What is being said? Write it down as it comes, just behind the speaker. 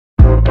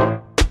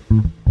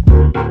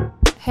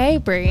Hey,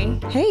 Bree.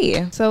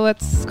 Hey. So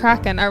what's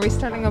cracking? Are we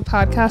starting a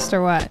podcast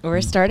or what?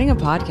 We're starting a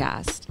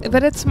podcast.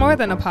 But it's more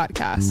than a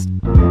podcast.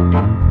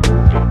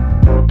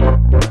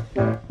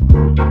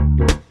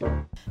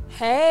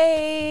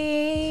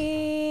 Hey.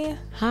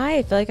 Hi,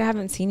 I feel like I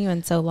haven't seen you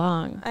in so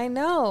long. I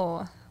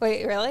know.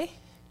 Wait, really?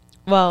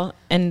 Well,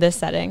 in this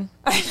setting.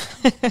 Wait,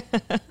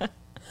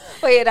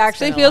 it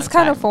actually feels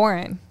kind of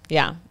foreign.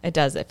 Yeah, it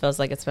does. It feels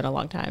like it's been a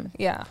long time.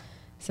 Yeah.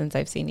 Since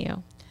I've seen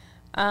you.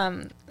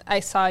 I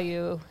saw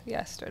you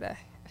yesterday.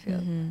 I feel,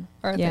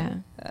 or yeah.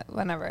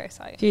 Whenever I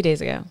saw you. A few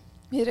days ago.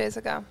 A few days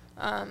ago.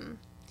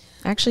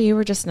 Actually, you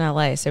were just in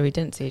LA, so we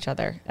didn't see each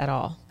other at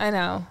all. I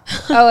know.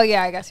 Oh,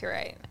 yeah, I guess you're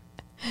right.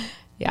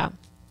 Yeah.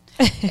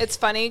 It's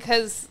funny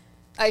because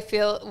I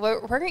feel,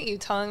 weren't you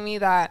telling me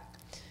that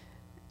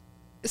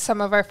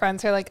some of our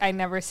friends are like, I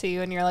never see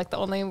you, and you're like, the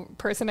only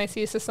person I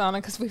see is Susanna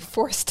because we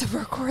forced to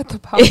record the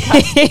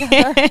podcast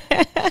together.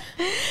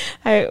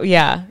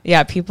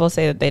 Yeah. People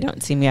say that they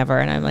don't see me ever,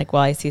 and I'm like,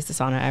 well, I see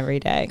Susanna every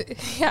day.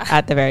 Yeah.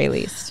 At the very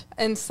least.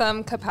 In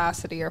some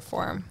capacity or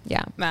form.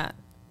 Yeah. Matt.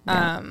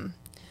 Yeah.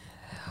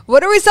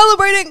 What are we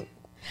celebrating?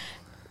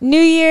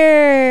 New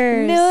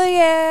Year's. New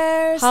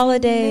Year's.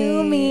 Holidays.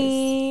 New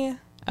me.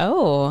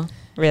 Oh,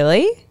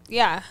 really?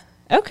 Yeah.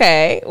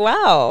 Okay.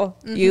 Wow.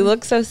 You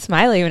look so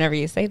smiley whenever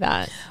you say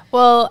that.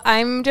 Well,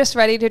 I'm just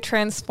ready to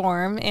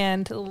transform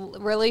and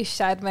really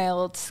shed my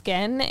old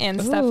skin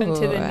and step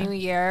into the new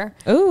year.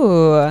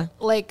 Ooh.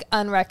 Like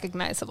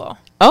unrecognizable.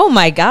 Oh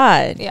my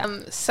God. Yeah.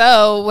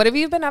 So what have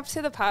you been up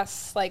to the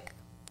past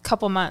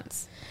couple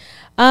months?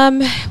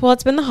 Well,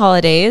 it's been the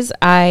holidays.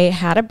 I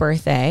had a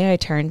birthday. I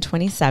turned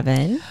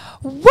 27.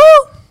 Woo!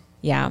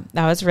 Yeah,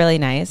 that was really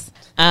nice.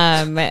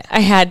 I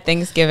had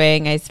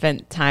Thanksgiving. I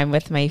spent time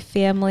with my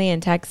family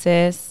in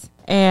Texas,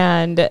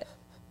 and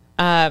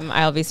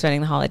I'll be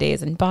spending the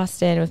holidays in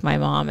Boston with my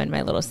mom and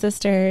my little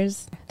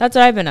sisters. That's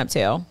what I've been up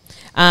to.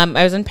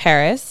 I was in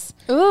Paris.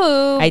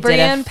 Ooh, I Brie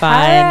did a in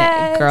fun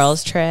Paris.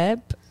 girls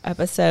trip,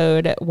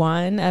 episode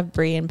 1 of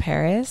Brie in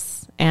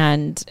Paris,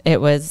 and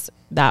that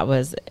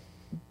was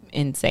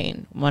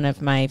insane. One of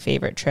my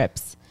favorite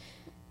trips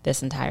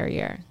this entire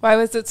year. Why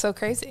was it so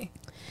crazy?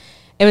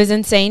 It was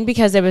insane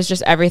because it was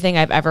just everything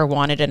I've ever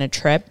wanted in a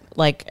trip.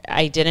 Like,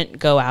 I didn't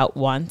go out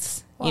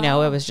once. Wow. You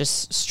know, it was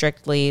just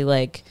strictly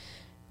like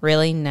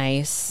really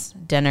nice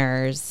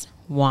dinners,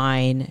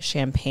 wine,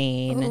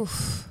 champagne,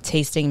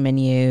 tasting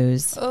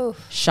menus,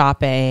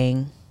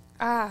 shopping,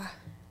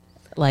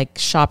 like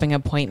shopping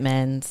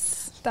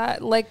appointments. That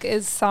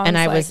sounds and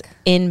I was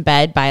in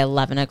bed by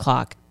 11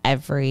 o'clock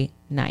every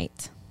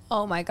night.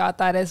 Oh my God,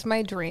 that is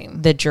my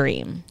dream. The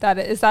dream.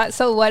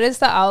 So what is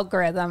the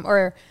algorithm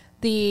or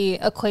the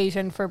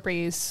equation for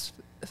Brie's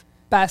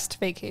best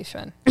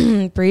vacation?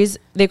 The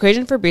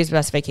equation for Brie's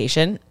best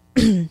vacation.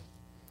 You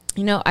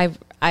know,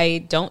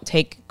 I don't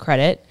take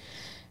credit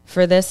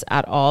for this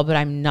at all, but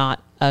I'm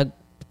not a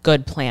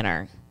good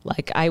planner.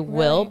 Like, I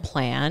will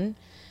plan,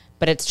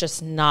 but it's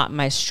just not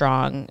my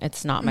strong.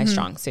 It's not my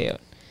strong suit.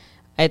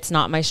 It's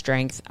not my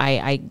strength.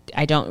 I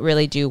don't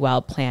really do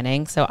well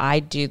planning. So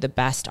I do the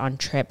best on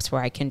trips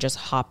where I can just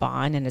hop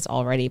on and it's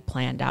already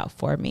planned out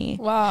for me.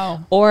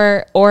 Wow.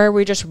 Or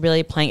we're just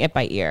really playing it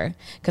by ear.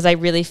 Because I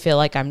really feel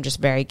like I'm just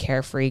very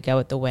carefree, go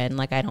with the wind.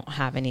 Like, I don't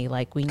have any,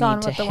 like, we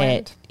need to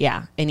hit.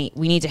 Yeah. We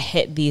need to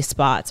hit these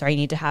spots, or I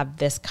need to have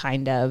this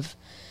kind of,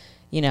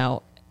 you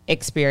know,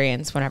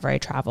 experience whenever I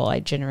travel. I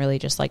generally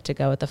just like to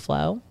go with the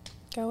flow.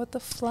 Go with the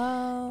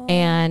flow.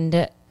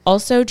 And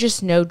also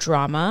just no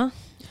drama.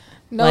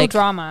 No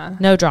drama.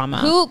 No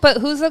drama. But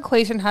whose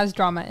equation has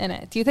drama in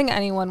it? Do you think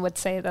anyone would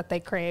say that they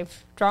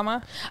crave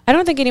drama? I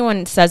don't think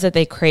anyone says that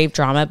they crave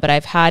drama, but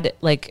I've had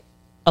like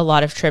a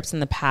lot of trips in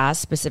the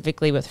past,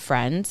 specifically with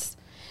friends,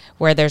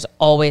 where there's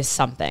always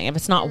something. If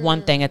it's not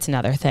one thing, it's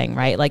another thing,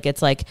 right? Like,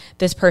 it's like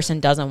this person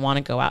doesn't want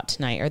to go out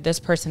tonight, or this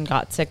person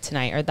got sick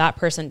tonight, or that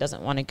person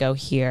doesn't want to go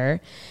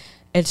here.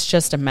 It's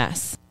just a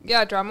mess.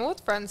 Yeah, drama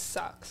with friends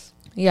sucks.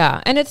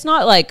 Yeah, and it's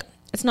not like,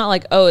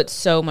 oh, it's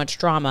so much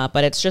drama,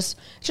 but it's just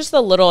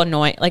the little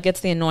annoying, like,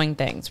 it's the annoying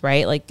things,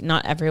 right? Like,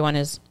 not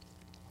everyone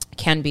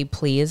can be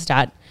pleased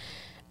at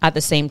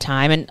the same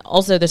time. And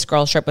also, this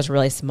girls trip was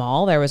really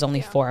small. There was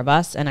only 4 of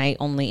us, and I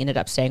only ended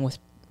up staying with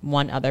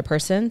one other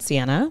person,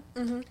 Sienna.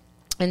 Mm-hmm.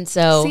 And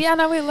so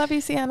Sienna, we love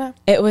you, Sienna.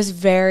 It was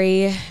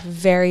very,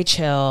 very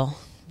chill,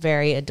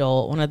 very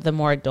adult. One of the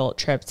more adult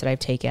trips that I've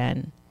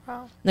taken.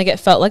 Wow. Like, it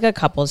felt like a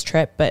couple's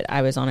trip, but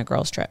I was on a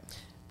girls trip.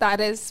 That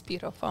is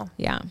beautiful.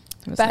 Yeah.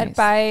 Bed nice.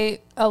 by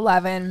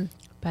 11.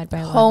 Bed by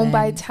 11. Home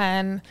by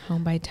 10.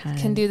 Home by 10.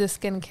 Can do the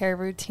skincare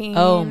routine.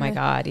 Oh my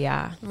God,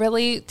 yeah.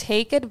 Really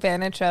take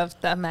advantage of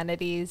the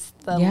amenities,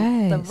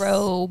 the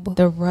robe.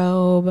 The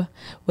robe.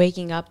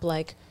 Waking up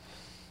like,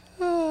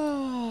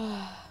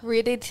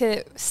 ready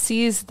to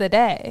seize the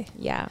day.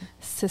 Yeah.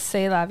 To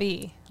say la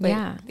vie.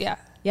 Yeah. Yeah.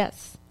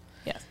 Yes.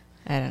 Yes.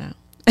 I don't know.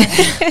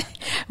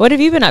 What have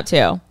you been up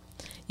to?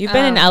 You've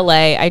been in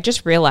LA. I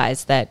just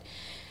realized that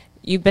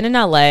you've been in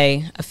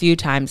LA a few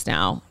times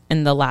now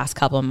in the last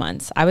couple of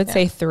months. I would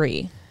say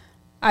 3.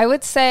 I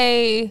would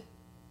say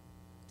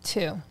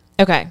 2.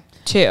 Okay.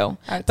 2.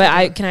 I would But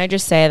say 2. can I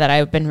just say that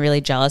I've been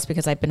really jealous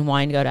because I've been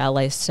wanting to go to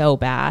LA so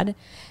bad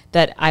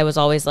that I was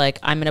always like,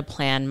 I'm going to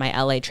plan my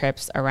LA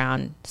trips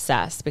around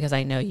Cess because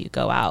I know you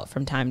go out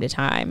from time to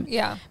time.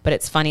 Yeah. But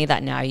it's funny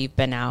that now you've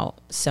been out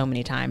so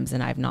many times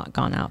and I've not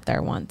gone out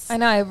there once. I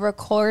know. I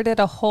recorded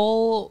a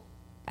whole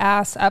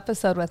ass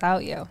episode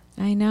without you.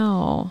 I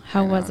know.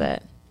 How was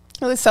it?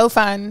 It was so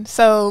fun.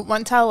 So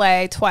went to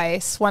LA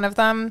twice. One of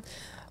them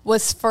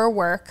was for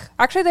work.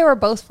 Actually, they were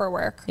both for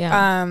work.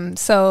 Yeah.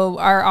 So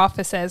our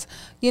offices,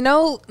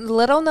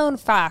 little known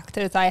fact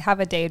is I have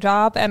a day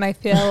job, and I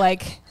feel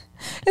like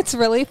it's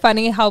really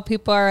funny how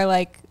people are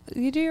like,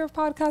 you do your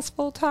podcast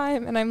full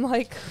time. And I'm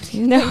like,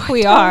 no,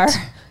 we are.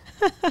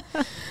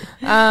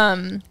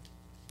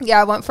 Yeah,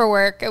 I went for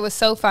work. It was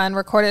so fun.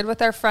 Recorded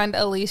with our friend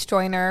Elise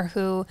Joyner,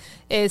 who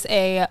is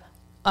a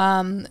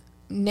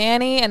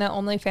nanny and an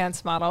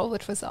OnlyFans model,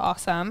 which was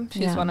awesome.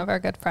 She's one of our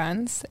good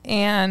friends.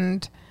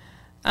 And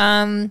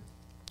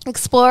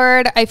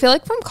explored. I feel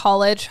like from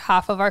college,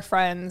 half of our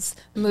friends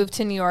moved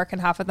to New York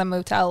and half of them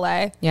moved to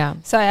LA. Yeah.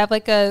 So I have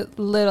like a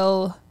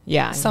little,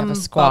 some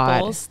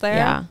bubbles there.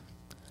 Yeah.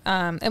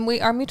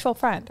 And our mutual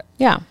friend.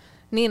 Yeah.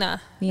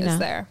 Nina is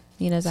there.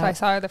 Nina's so I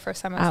saw her the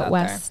first time I was out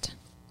west.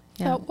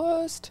 There. Yeah. Out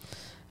west.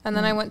 And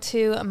then I went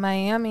to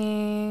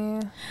Miami.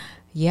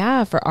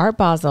 Yeah, for Art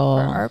Basel.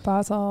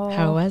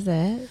 How was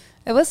it?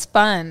 It was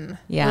fun.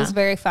 Yeah. It was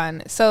very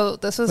fun. So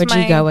this was Would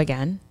you go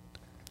again?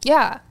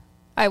 Yeah,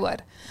 I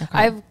would.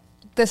 Okay.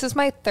 This is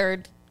my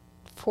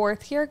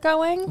 4th year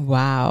going.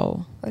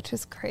 Wow. Which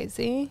is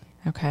crazy.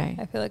 Okay.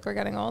 I feel like we're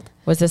getting old.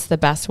 Was this the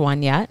best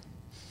one yet?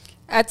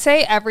 I'd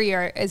say every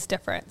year is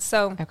different.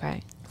 So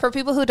okay. For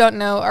people who don't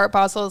know, Art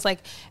Basel is like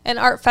an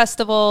art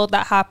festival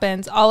that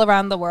happens all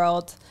around the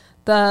world.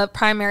 The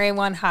primary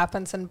one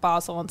happens in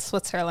Basel in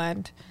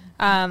Switzerland.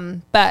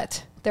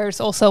 But there's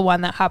also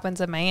one that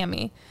happens in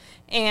Miami.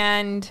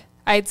 And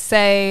I'd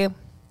say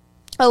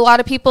a lot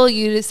of people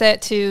use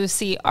it to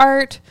see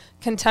art,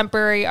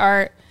 contemporary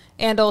art,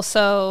 and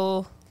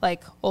also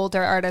like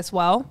older art as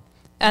well.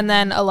 And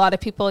then a lot of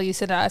people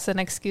use it as an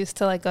excuse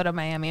to like go to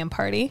Miami and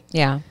party.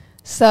 Yeah.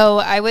 So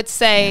I would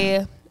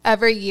say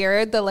every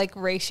year the like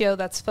ratio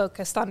that's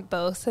focused on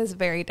both is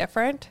very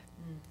different.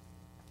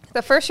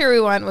 The first year we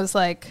went was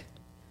like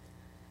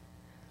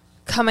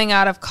coming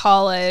out of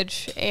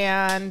college,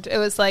 and it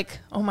was like,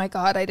 oh my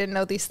God, I didn't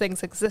know these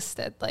things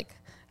existed. Like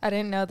I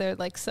didn't know there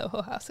like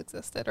Soho House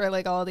existed or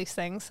like all these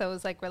things. So it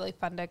was like really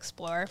fun to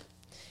explore.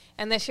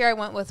 And this year I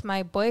went with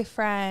my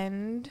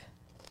boyfriend.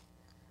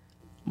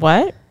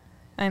 What?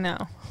 I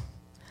know.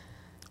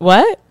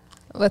 What?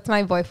 With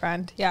my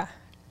boyfriend. Yeah.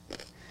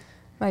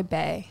 My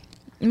bae.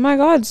 Oh my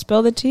God,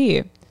 spill the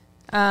tea.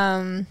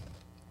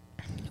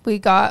 We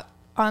got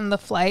on the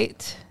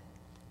flight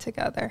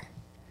together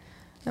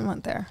and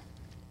went there.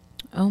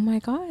 Oh my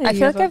God. I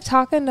feel like I've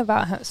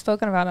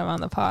spoken about him on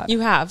the pod.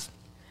 You have.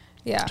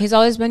 Yeah. He's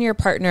always been your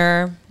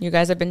partner. You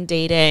guys have been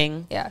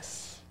dating.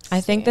 Yes. I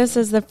think this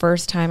is the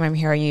first time I'm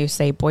hearing you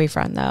say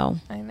boyfriend, though.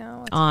 I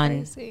know. It's on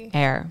crazy.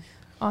 Air.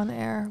 On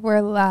air.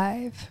 We're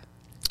live.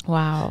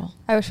 Wow.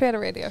 I wish we had a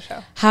radio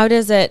show. How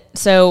does it,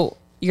 so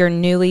you're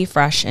newly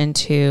fresh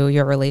into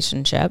your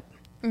relationship.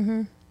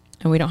 Mm-hmm.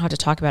 And we don't have to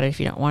talk about it if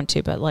you don't want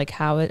to, but like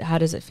how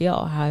does it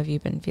feel? How have you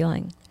been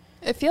feeling?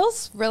 It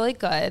feels really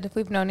good.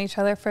 We've known each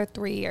other for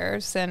 3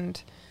 years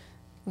and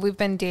we've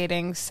been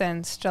dating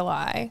since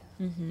July.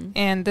 Mm-hmm.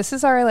 And this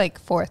is our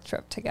like 4th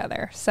trip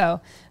together. So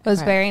it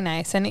was very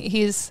nice. And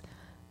he's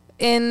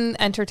in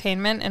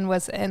entertainment and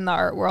was in the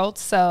art world.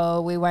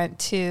 So we went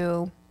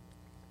to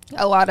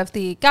a lot of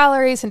the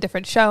galleries and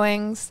different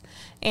showings,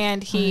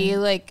 and he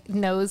like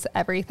knows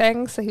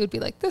everything. So he would be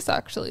like, this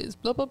actually is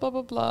blah, blah, blah,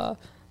 blah, blah.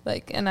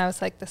 Like, and I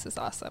was like, this is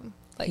awesome.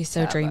 Like, he's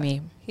so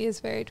dreamy. He is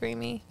very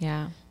dreamy.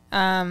 Yeah.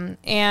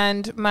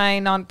 And my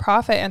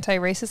nonprofit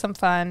anti-racism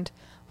fund,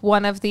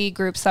 one of the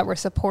groups that we're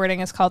supporting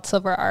is called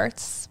Silver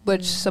Arts,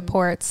 which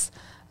supports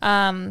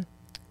a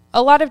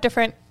lot of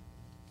different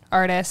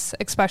artists,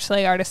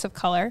 especially artists of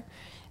color.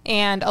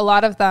 And a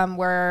lot of them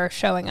were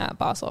showing at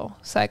Basel.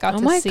 So I got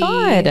to see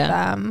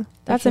them.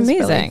 That's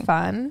amazing. Really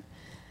fun.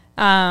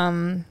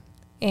 And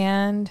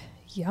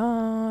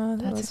yeah,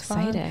 that's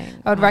exciting.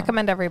 Fun. I would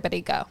recommend everybody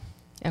go.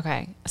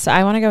 Okay. So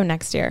I want to go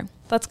next year.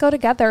 Let's go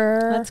together.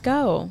 Let's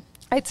go.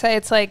 I'd say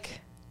it's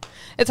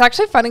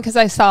actually funny because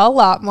I saw a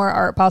lot more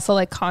Art Basel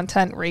like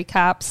content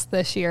recaps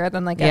this year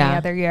than like any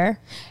other year.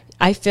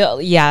 I feel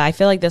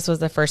like this was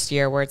the first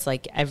year where it's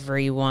like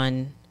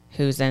everyone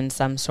who's in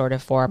some sort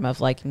of form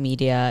of like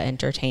media,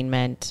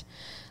 entertainment,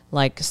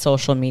 like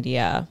social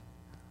media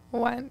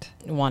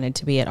wanted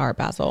to be at Art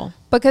Basel.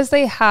 Because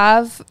they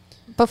have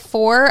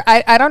before,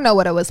 I don't know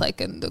what it was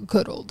like in the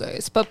good old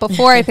days, but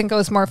before I think it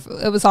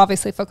was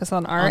obviously focused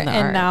on art.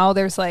 Now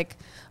there's like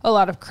a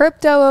lot of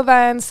crypto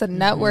events and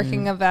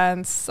networking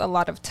events, a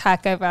lot of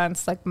tech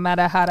events, like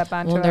Meta had a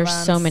bunch of events.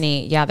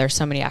 There's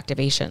so many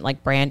activation,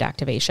 like brand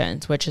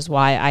activations, which is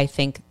why I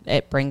think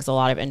it brings a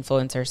lot of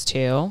influencers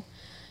too.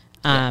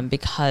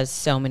 because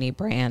so many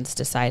brands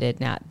decided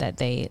that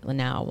they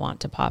now want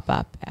to pop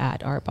up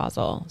at Art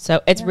Basel.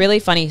 So it's really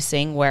funny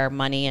seeing where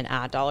money and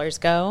ad dollars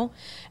go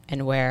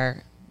and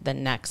where the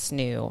next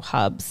new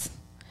hubs,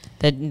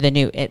 the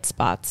new it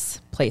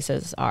spots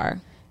places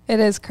are. It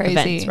is crazy.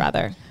 Events,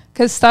 rather.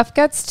 Because stuff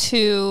gets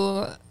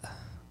too...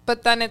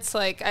 But then it's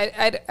like,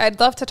 I'd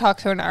love to talk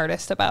to an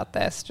artist about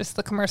this, just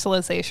the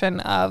commercialization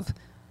of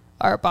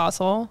Art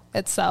Basel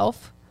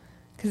itself.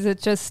 Because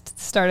it just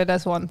started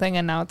as one thing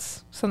and now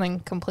it's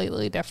something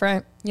completely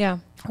different. Yeah.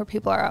 Where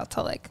people are out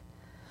to like,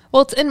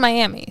 well, it's in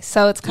Miami.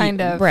 So it's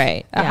kind of,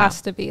 right. It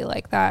has to be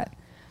like that.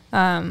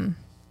 One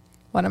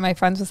of my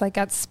friends was like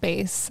at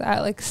Space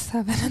at like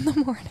 7 in the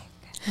morning.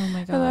 Oh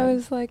my God. And I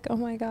was like, oh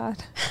my God.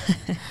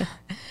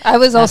 I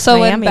was also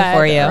Miami in bed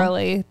for you.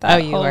 early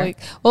that you whole were? week.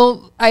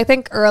 Well, I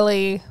think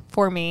early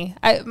for me.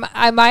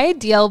 My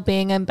ideal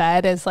being in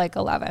bed is like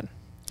 11.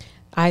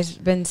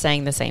 I've been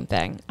saying the same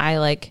thing.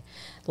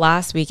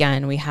 Last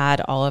weekend, we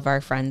had all of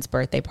our friends'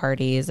 birthday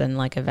parties and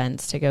like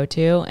events to go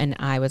to. And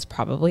I was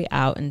probably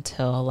out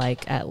until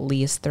like at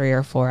least 3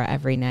 or 4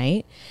 every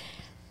night.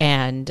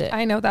 And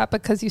I know that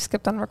because you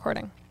skipped on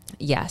recording.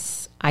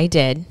 Yes, I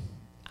did.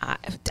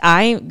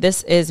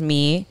 This is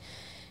me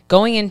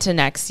going into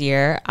next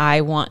year.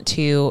 I want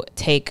to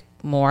take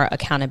more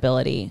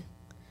accountability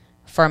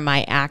for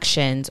my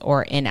actions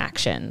or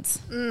inactions.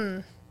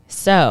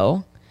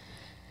 So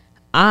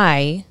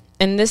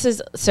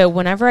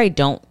whenever I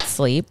don't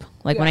sleep,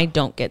 like when I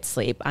don't get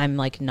sleep, I'm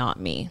like not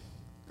me.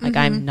 Like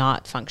I'm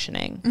not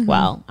functioning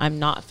well. I'm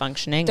not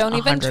functioning 100%. Don't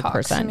even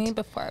talk to me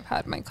before I've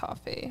had my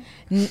coffee.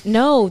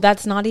 No,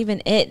 that's not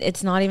even it.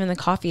 It's not even the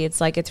coffee.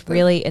 It's like, it's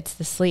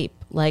the sleep.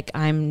 Like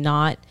I'm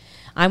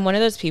one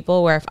of those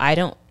people where if I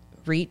don't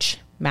reach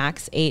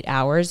max 8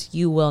 hours,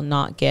 you will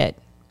not get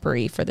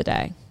Brie for the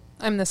day.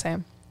 I'm the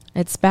same.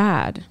 It's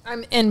bad.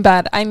 I'm in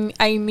bed. I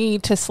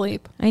need to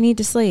sleep. I need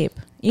to sleep.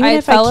 Even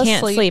if I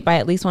can't sleep, I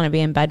at least want to be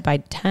in bed by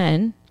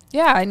 10.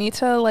 Yeah, I need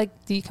to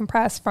like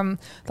decompress from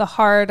the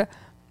hard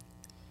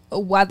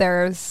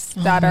weathers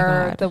that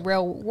are the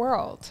real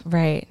world.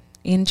 Right.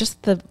 And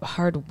just the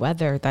hard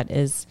weather that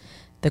is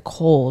the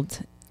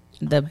cold,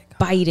 the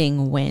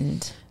biting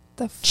wind,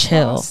 the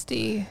chill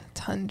frosty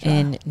tundra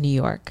in New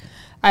York.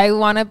 I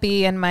want to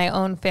be in my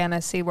own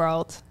fantasy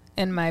world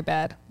in my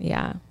bed.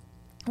 Yeah.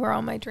 Where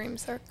all my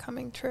dreams are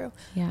coming true.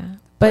 Yeah.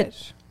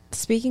 But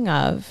speaking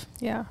of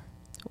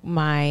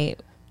my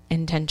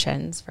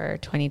intentions for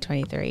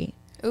 2023.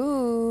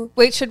 Ooh.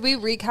 Wait, should we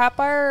recap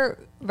our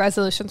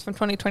resolutions from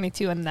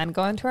 2022 and then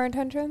go into our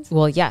intentions?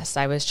 Well, yes,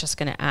 I was just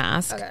going to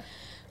ask. Okay.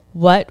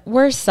 What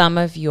were some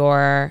of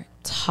your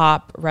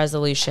top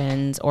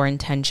resolutions or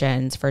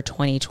intentions for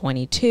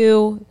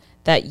 2022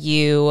 that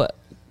you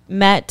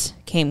met,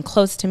 came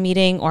close to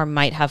meeting, or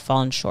might have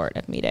fallen short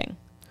of meeting?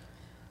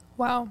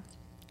 Wow.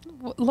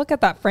 Look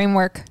at that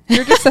framework.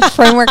 You're just a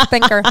framework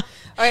thinker. All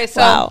right,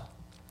 so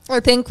I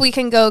think we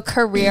can go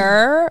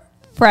career,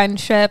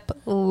 friendship,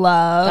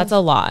 love. That's a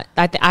lot.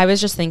 I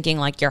was just thinking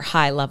like your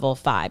high level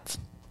 5.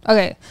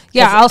 Okay.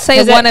 Yeah, I'll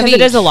say one of each.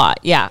 It is a lot.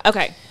 Yeah.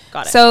 Okay.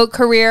 Got it. So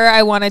career,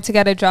 I wanted to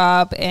get a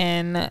job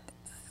in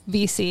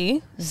VC.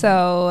 Mm-hmm.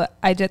 So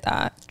I did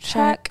that.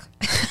 Check.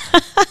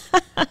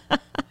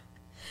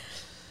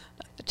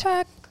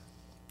 Check.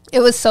 It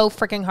was so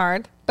freaking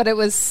hard, but it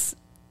was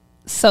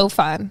so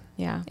fun.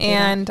 Yeah.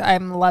 And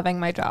I'm loving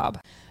my job.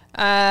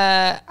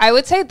 I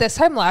would say this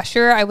time last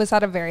year, I was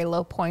at a very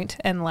low point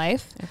in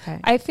life. Okay.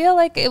 I feel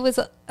like it was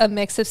a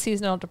mix of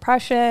seasonal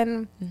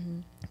depression. Mm-hmm.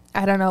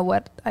 I don't know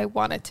what I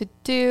wanted to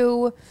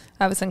do.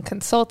 I was in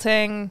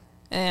consulting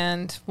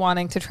and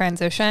wanting to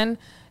transition.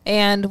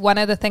 And one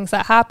of the things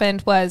that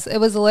happened was, it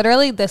was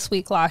literally this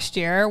week last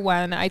year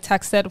when I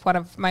texted one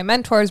of my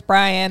mentors,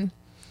 Brian,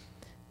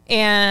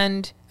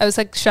 and I was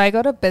like, should I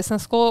go to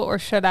business school or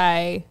should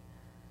I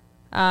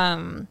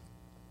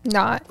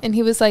not? And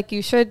he was like,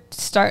 you should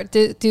start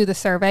do the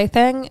survey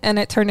thing. And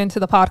it turned into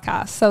the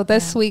podcast. So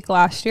this week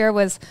last year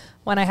was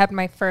when I had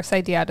my first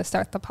idea to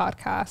start the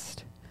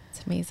podcast.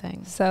 It's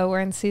amazing. So we're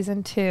in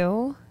season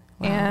 2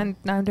 and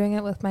now I'm doing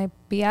it with my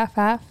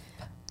BFF.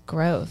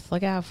 Growth.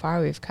 Look at how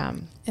far we've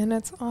come. And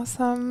it's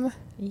awesome.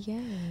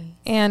 Yay.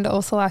 And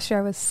also last year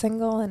I was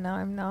single and now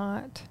I'm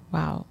not.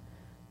 Wow.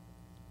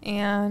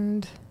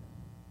 And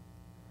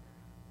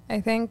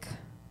I think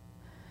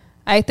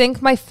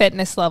my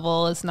fitness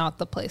level is not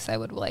the place I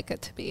would like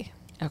it to be.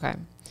 Okay.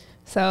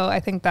 So I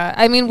think that,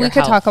 I mean, we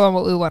could talk about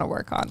what we want to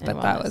work on,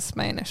 but that was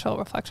my initial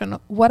reflection.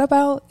 What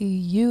about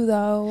you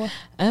though?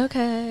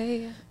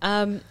 Okay.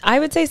 I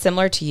would say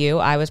similar to you.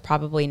 I was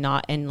probably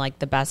not in like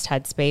the best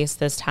headspace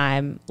this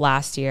time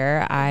last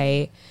year.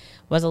 I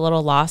was a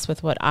little lost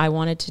with what I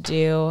wanted to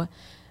do.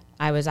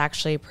 I was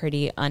actually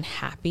pretty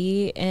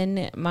unhappy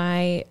in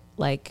my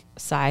like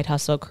side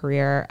hustle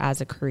career as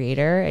a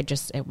creator.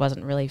 It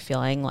wasn't really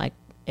feeling like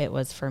it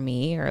was for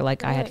me or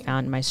like I had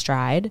found my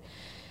stride.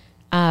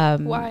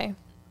 Why?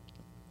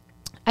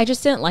 I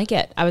just didn't like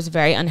it. I was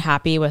very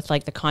unhappy with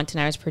like the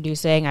content I was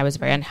producing. I was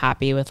very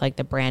unhappy with like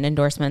the brand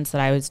endorsements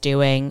that I was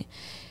doing.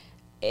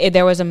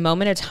 there was a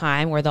moment of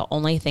time where the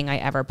only thing I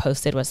ever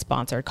posted was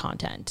sponsored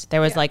content.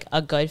 There was like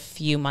a good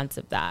few months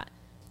of that.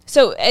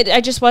 So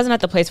I just wasn't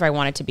at the place where I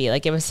wanted to be.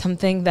 Like, it was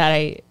something that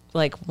I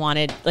like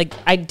wanted, like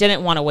I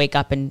didn't want to wake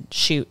up and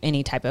shoot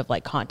any type of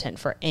like content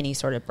for any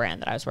sort of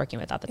brand that I was working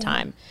with at the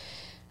time.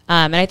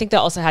 And I think that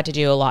also had to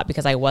do a lot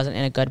because I wasn't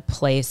in a good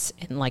place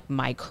in like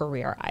my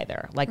career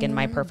either, like in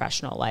my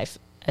professional life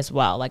as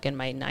well, like in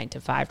my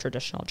 9-to-5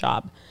 traditional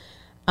job.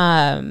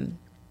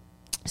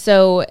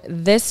 So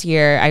this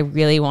year I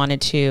really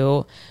wanted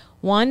to,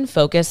 one,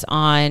 focus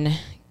on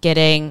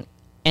getting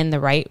in the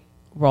right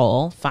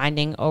role,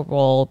 finding a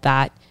role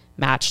that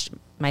matched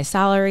my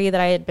salary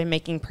that I had been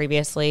making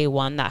previously,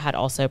 one that had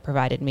also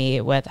provided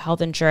me with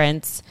health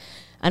insurance,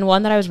 and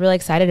one that I was really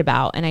excited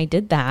about. And I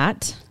did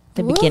that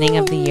the beginning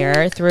of the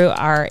year through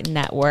our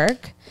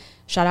network.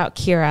 Shout out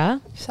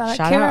Kira. Shout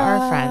out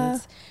our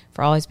friends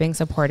for always being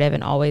supportive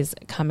and always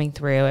coming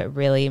through. It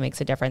really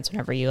makes a difference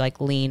whenever you like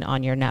lean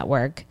on your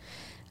network.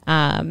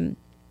 And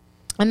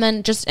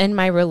then just in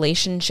my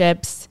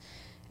relationships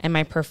and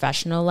my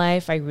professional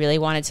life, I really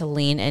wanted to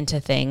lean into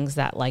things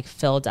that like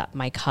filled up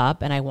my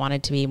cup. And I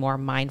wanted to be more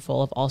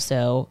mindful of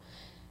also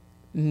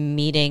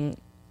meeting,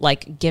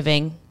 like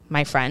giving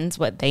my friends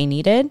what they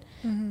needed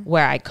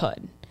where I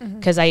could.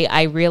 Because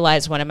I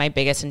realized one of my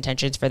biggest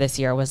intentions for this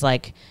year was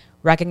like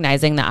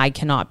recognizing that I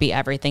cannot be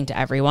everything to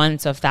everyone.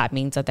 So if that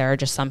means that there are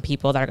just some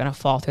people that are going to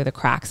fall through the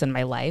cracks in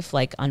my life,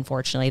 like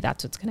unfortunately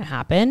that's what's going to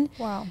happen.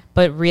 Wow.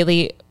 But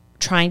really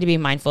trying to be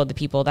mindful of the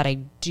people that I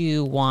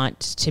do want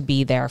to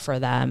be there for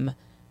them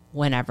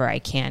whenever I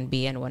can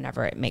be and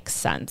whenever it makes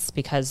sense,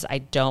 because I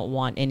don't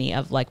want any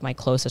of like my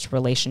closest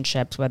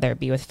relationships, whether it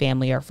be with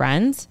family or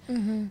friends,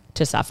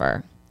 to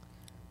suffer.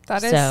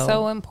 That is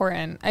so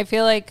important. I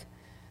feel like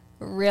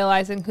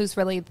realizing who's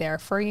really there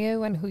for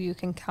you and who you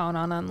can count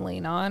on and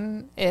lean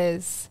on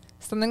is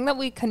something that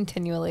we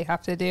continually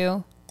have to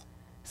do,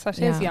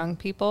 especially as young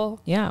people.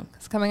 Yeah.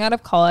 Because coming out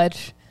of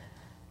college,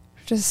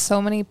 just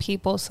so many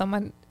people, so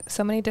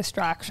many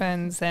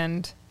distractions,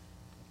 and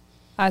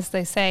as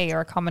they say,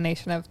 you're a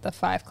combination of the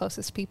 5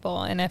 closest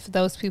people. And if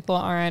those people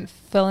aren't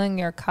filling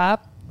your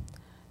cup,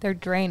 they're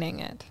draining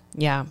it.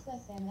 Yeah.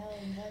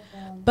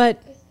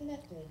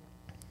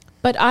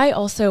 But I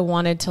also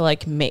wanted to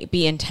like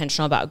be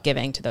intentional about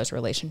giving to those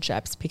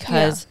relationships,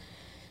 because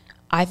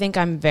I think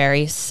I'm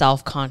very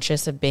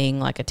self-conscious of being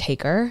like a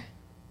taker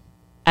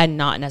and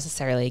not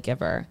necessarily a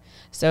giver.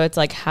 So it's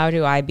like, how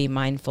do I be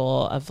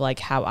mindful of like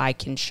how I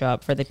can show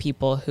up for the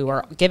people who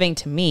are giving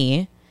to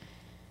me,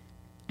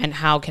 and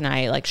how can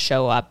I like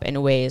show up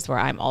in ways where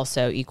I'm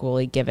also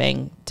equally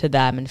giving to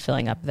them and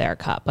filling up their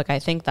cup? Like, I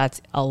think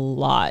that's a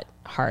lot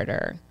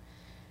harder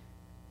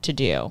to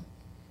do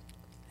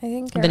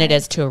than it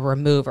is to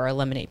remove or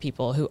eliminate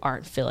people who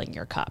aren't filling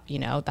your cup. You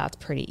know, that's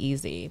pretty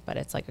easy, but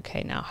it's like,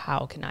 okay, now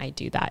how can I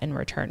do that in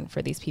return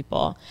for these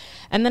people?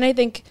 And then I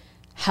think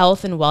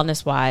health and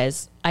wellness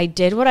wise, I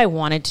did what I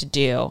wanted to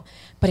do,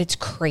 but it's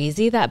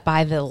crazy that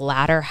by the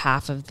latter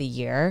half of the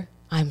year,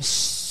 I'm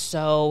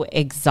so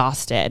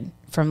exhausted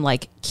from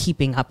like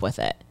keeping up with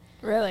it.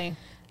 Really?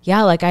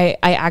 Yeah. Like I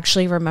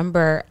actually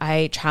remember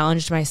I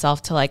challenged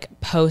myself to like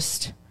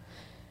post,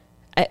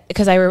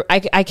 because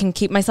I can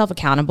keep myself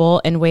accountable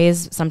in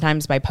ways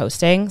sometimes by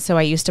posting. So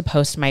I used to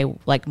post my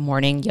like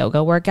morning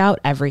yoga workout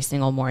every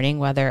single morning,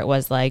 whether it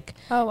was like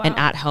an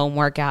at-home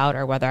workout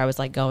or whether I was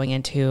like going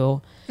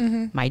into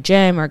my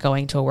gym or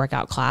going to a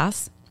workout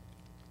class.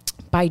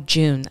 By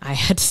June, I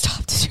had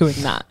stopped doing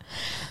that.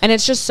 And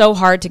it's just so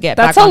hard to get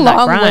back on that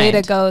grind. That's a long way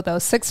to go, though.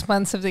 6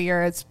 months of the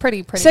year, it's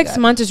pretty 6 good.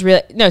 months is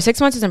really, no,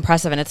 6 months is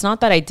impressive. And it's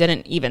not that I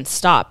didn't even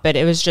stop, but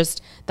it was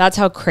just, that's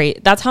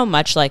how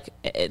much like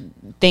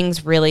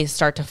things really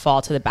start to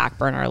fall to the back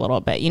burner a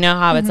little bit. You know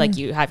how it's like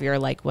you have your,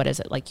 like, what is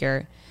it? Like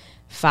your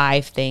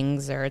 5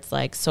 things, or it's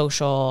like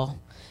social,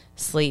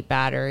 sleep,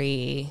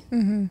 battery,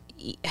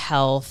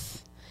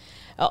 health,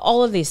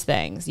 all of these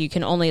things. You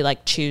can only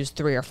like choose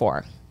 3 or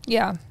 4.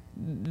 Yeah.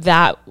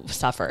 That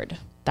suffered.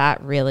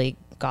 That really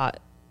got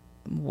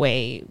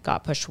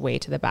pushed way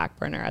to the back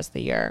burner as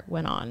the year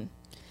went on.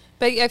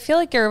 But I feel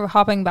like you're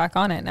hopping back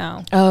on it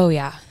now. Oh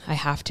yeah, I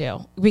have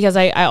to, because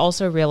I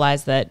also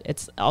realized that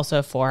it's also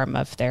a form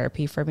of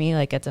therapy for me.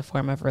 Like, it's a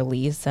form of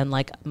release and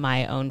like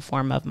my own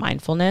form of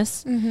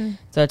mindfulness.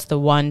 So it's the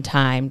one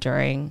time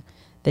during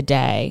the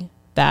day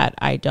that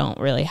I don't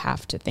really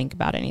have to think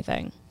about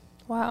anything.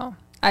 Wow.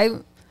 I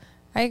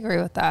agree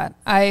with that.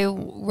 I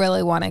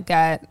really want to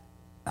get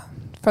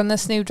from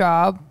this new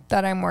job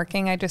that I'm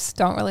working. I just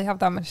don't really have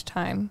that much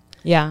time.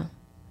 Yeah.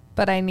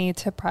 But I need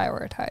to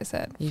prioritize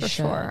it for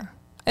sure.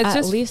 It's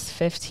at least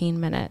 15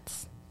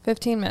 minutes.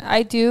 15 minutes.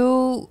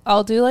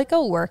 I'll do like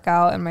a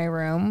workout in my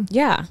room.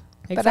 Yeah.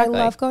 Exactly. But I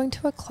love going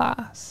to a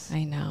class.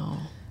 I know.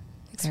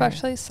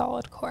 Especially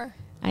solid core.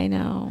 I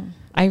know.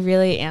 I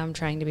really am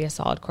trying to be a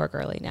solid core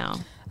girly now.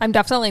 I'm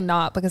definitely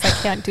not, because I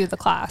can't do the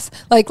class.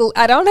 Like,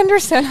 I don't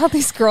understand how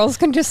these girls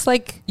can just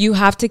like... You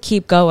have to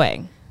keep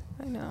going.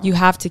 I know. You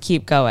have to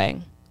keep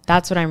going.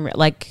 That's what I'm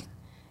like.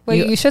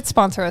 Wait, you should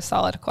sponsor a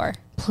solid core.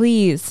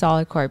 Please,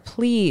 Solidcore,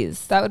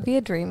 please. That would be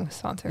a dream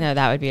sponsor. No,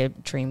 that would be a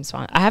dream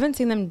sponsor. I haven't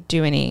seen them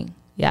do any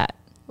yet,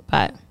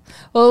 but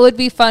well, it would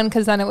be fun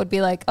because then it would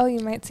be like, oh, you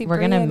might see. We're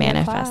Brie gonna in your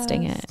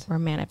manifesting class. it. We're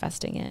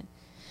manifesting it.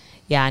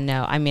 Yeah,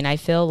 no. I mean, I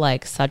feel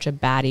like such a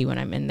baddie when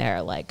I'm in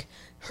there, like,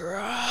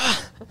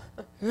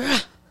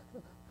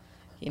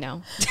 you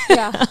know.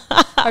 Yeah,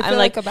 I feel I'm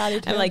like a baddie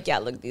too. I'm like, yeah,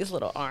 look at these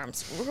little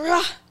arms.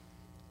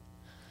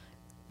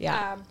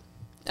 Yeah,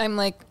 I'm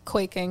like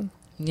quaking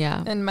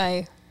yeah. in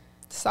my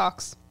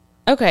socks.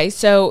 Okay,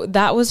 so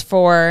that was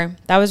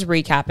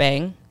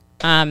recapping.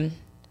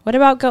 What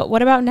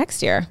about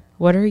next year?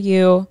 What are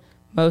you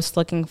most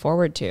looking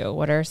forward to?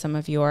 What are some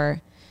of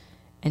your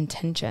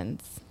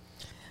intentions?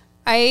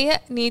 I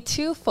need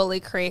to fully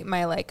create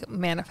my like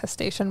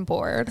manifestation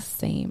board.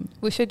 Same.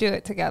 We should do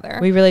it together.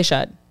 We really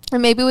should.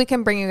 And maybe we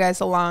can bring you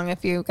guys along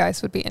if you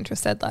guys would be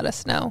interested. Let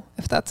us know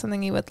if that's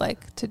something you would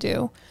like to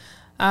do.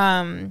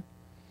 I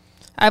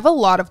have a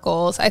lot of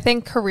goals. I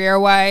think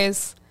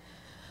career-wise,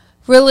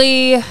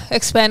 really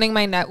expanding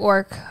my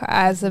network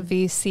as a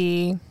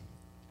VC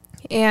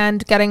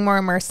and getting more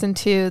immersed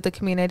into the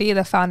community,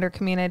 the founder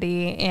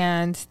community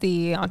and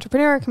the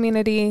entrepreneur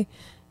community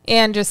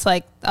and just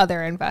like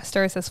other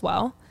investors as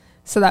well.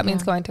 So that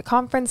means going to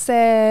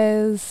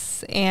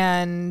conferences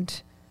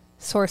and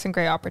sourcing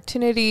great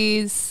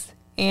opportunities,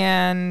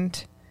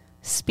 and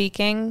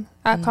speaking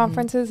at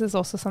conferences is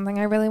also something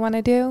I really want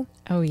to do.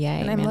 Oh,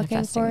 yay. And I'm looking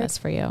manifesting forward. this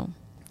for you.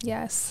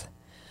 Yes.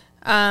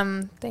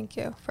 Thank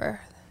you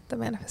for the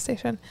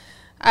manifestation.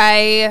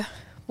 I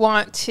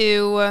want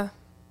to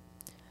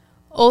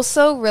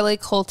also really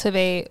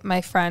cultivate my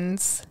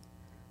friends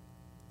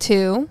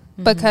too,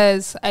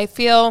 because I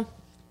feel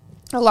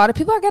a lot of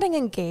people are getting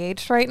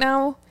engaged right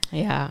now.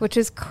 Yeah. Which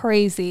is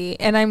crazy.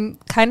 And I'm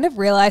kind of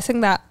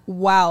realizing that,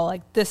 wow,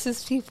 like this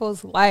is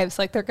people's lives.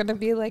 Like they're going to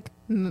be like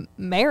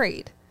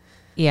married.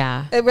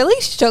 Yeah. It really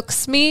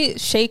shakes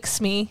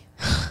me.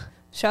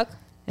 Shook?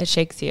 It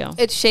shakes you.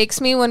 It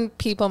shakes me when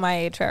people my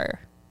age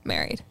are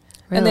married.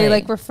 Really? And they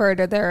like refer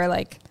to their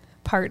like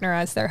partner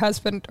as their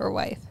husband or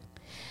wife.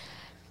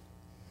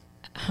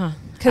 Huh.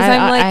 Because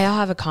I'm like, I'll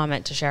have a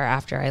comment to share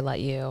after I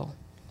let you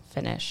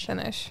finish.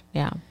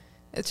 Yeah.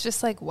 It's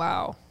just like,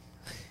 wow.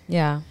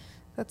 Yeah.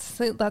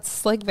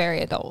 That's like very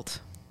adult.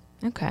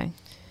 Okay.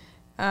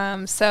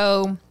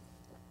 So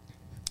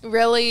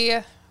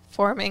really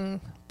forming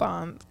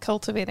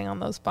cultivating on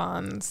those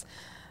bonds.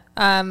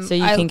 So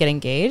you can get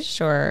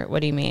engaged, or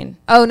what do you mean?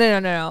 Oh,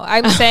 no.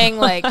 I'm saying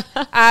like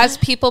as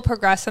people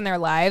progress in their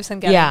lives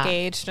and get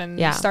engaged and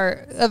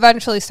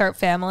eventually start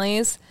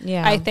families,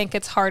 I think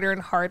it's harder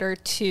and harder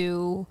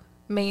to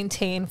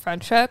maintain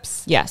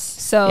friendships. Yes.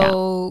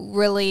 So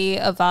really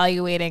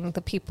evaluating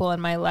the people in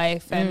my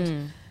life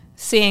and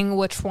seeing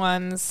which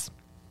ones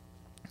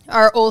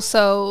are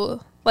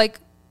also like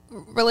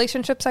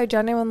relationships I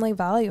genuinely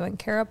value and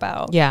care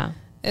about. Yeah.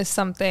 Is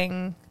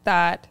something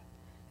that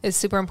is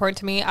super important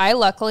to me. I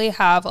luckily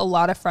have a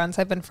lot of friends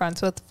I've been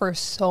friends with for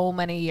so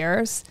many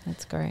years.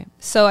 That's great.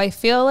 So I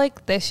feel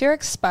like this year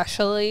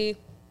especially,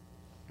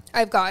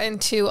 I've gotten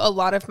to a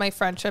lot of my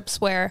friendships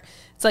where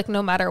it's like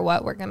no matter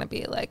what, we're going to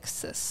be like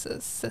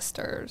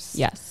sisters.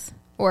 Yes.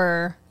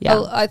 Or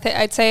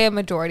I'd say a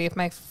majority of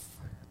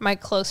my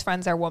close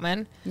friends are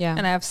women. Yeah.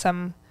 And I have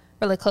some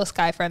really close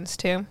guy friends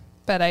too.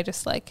 But I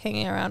just like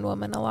hanging around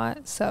women a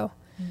lot. So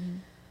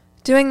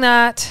doing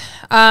that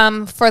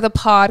for the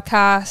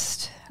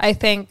podcast, I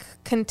think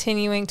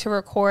continuing to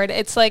record,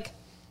 it's like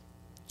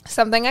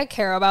something I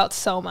care about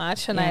so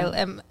much,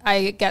 and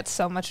I get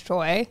so much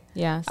joy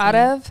out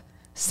of.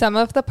 Some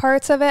of the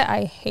parts of it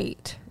I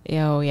hate.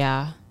 Oh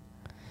yeah.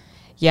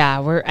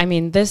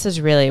 This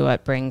is really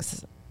what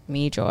brings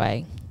me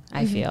joy.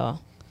 I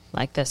feel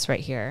like this right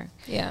here.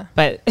 Yeah.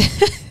 But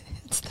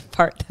it's the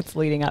part that's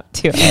leading up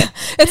to it.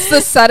 It's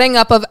the setting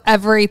up of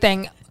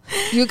everything.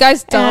 You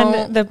guys don't.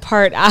 And the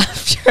part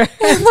after.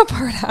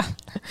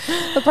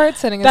 The part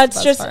sitting is that's the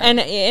best just part. and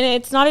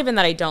it's not even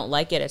that I don't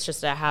like it. It's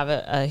just that I have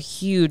a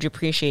huge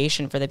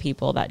appreciation for the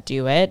people that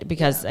do it,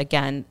 because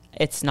again,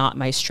 it's not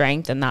my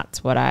strength, and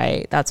that's what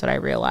I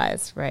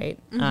realized, right?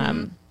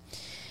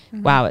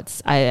 Wow,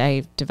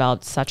 I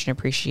developed such an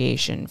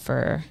appreciation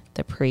for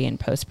the pre and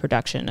post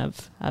production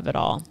of it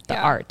all, the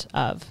art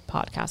of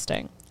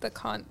podcasting.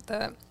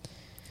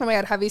 Oh my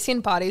God, have you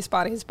seen Bodies?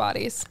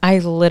 I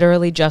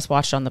literally just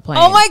watched on the plane.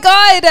 Oh my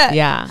God.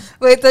 Yeah.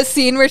 Wait, the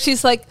scene where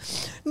she's like,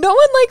 no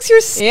one likes your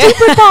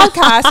stupid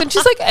podcast. And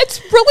she's like,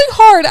 it's really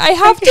hard. I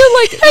have to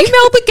like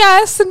email the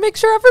guests and make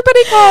sure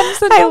everybody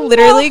comes. And I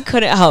literally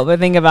couldn't help but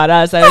think about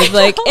us. I was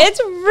like, it's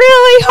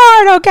really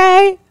hard,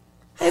 okay?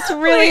 It's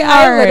really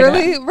hard. I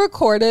literally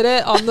recorded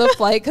it on the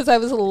flight because I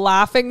was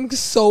laughing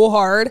so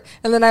hard.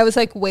 And then I was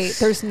like, wait,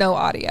 there's no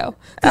audio.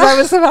 Because I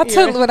was about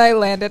to, when I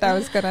landed, I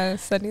was going to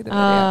send you the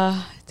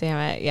video. Damn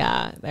it.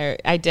 Yeah.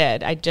 I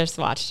did. I just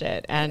watched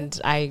it. And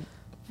I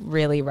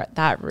really,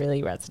 that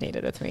really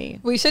resonated with me.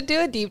 We should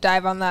do a deep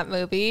dive on that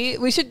movie.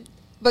 We should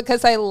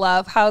because I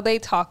love how they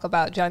talk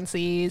about Gen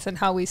Zs and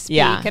how we speak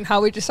and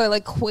how we just are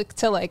like quick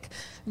to like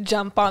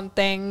jump on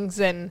things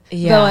and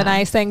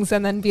villainize things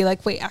and then be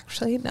like, wait,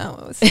 actually, no.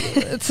 It was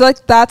it's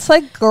like, that's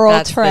like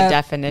that's trip the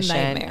definition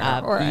nightmare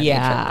of, or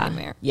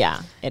nightmare.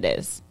 Yeah, it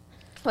is.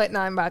 But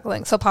now I'm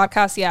backling. So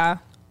podcast,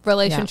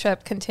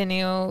 relationship,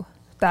 continue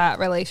that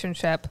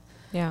relationship.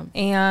 Yeah.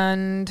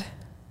 And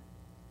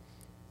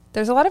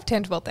there's a lot of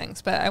tangible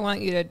things, but I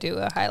want you to do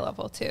a high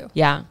level too.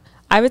 Yeah.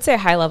 I would say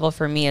high level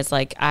for me is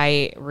like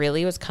I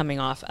really was coming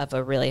off of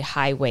a really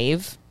high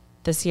wave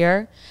this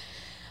year.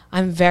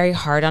 I'm very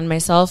hard on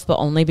myself, but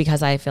only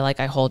because I feel like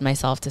I hold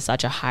myself to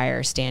such a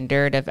higher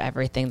standard of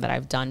everything that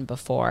I've done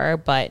before.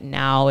 But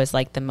now is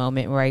like the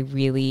moment where I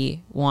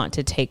really want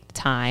to take the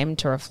time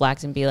to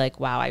reflect and be like,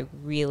 wow, I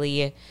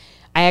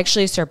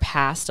actually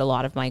surpassed a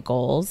lot of my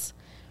goals.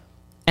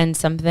 And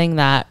something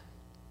that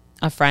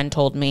a friend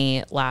told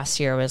me last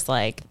year was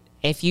like,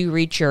 if you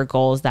reach your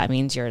goals, that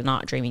means you're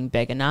not dreaming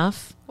big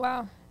enough.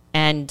 Wow.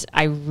 And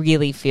I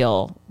really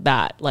feel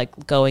that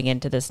like going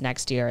into this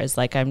next year is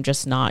like, I'm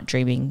just not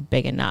dreaming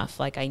big enough.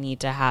 Like I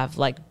need to have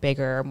like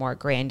bigger, more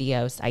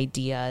grandiose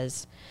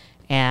ideas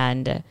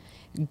and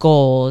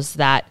goals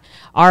that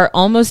are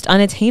almost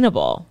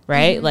unattainable,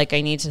 right? Mm-hmm. Like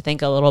I need to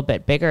think a little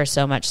bit bigger,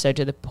 so much so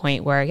to the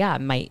point where,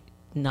 it might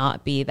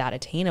not be that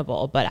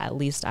attainable, but at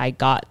least I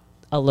got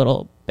a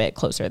little bit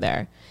closer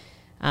there.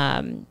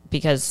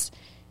 Because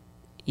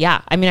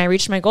I mean, I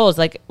reached my goals.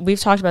 Like we've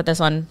talked about this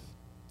on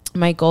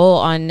my goal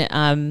on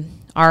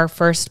our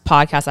first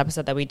podcast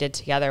episode that we did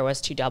together was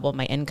to double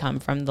my income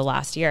from the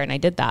last year. And I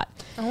did that.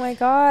 Oh my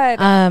God.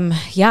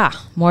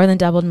 More than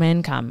doubled my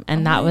income.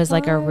 And that was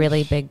like a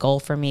really big goal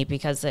for me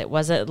because it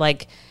wasn't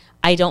like,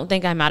 I don't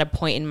think I'm at a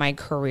point in my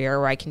career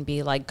where I can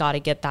be like, got to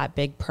get that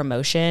big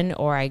promotion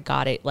or I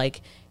got to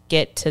like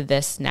get to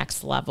this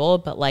next level.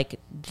 But like,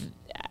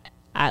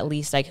 at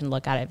least I can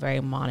look at it very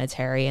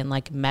monetary and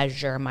like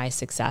measure my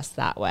success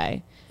that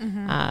way.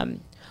 Mm-hmm.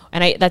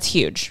 And that's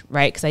huge,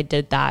 right? Because I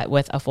did that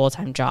with a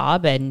full-time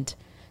job and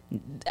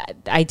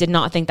I did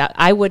not think that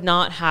I would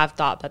not have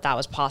thought that that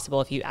was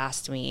possible if you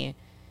asked me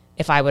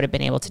if I would have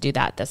been able to do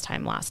that this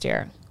time last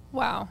year.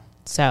 Wow.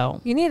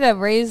 So you need to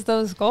raise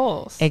those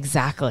goals.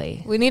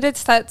 Exactly. We need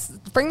to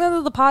bring them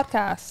to the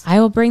podcast. I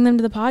will bring them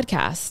to the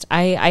podcast.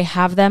 I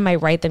have them. I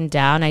write them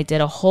down. I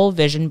did a whole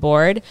vision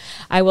board.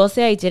 I will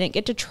say I didn't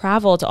get to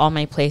travel to all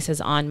my places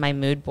on my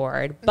mood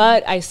board,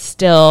 but I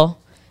still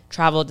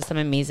traveled to some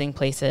amazing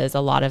places.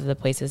 A lot of the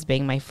places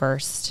being my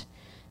first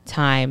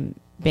time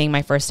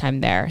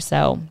there.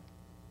 So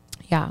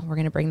yeah, we're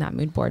going to bring that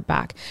mood board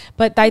back.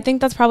 But I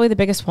think that's probably the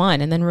biggest one.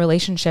 And then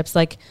relationships,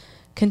 like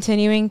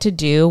continuing to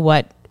do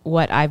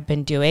what I've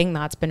been doing,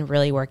 that's been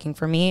really working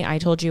for me. I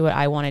told you what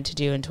I wanted to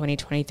do in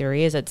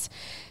 2023 is it's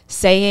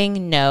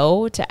saying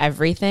no to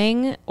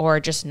everything or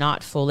just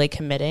not fully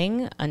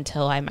committing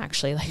until I'm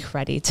actually like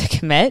ready to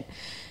commit.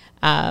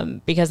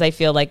 Because I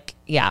feel like,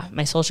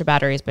 my social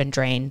battery has been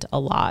drained a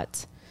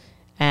lot.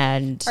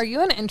 And are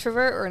you an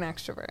introvert or an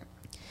extrovert?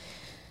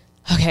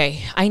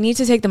 Okay. I need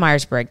to take the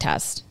Myers-Briggs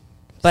test,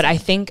 but I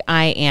think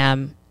I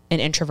am an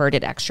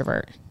introverted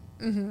extrovert.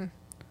 Mm-hmm.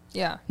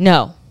 Yeah.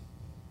 No.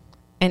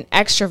 An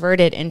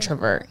extroverted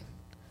introvert.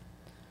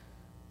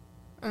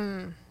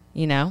 You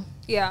know?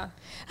 Yeah.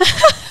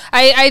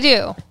 I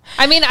do.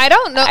 I mean, I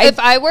don't know if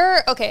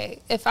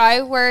I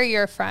were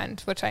your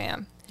friend, which I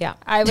am. Yeah.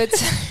 I would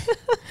say,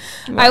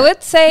 I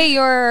would say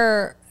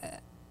you're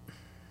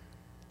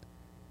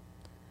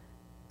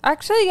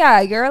actually,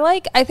 you're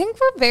like, I think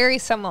we're very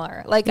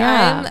similar. Like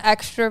I'm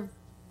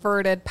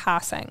extroverted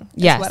passing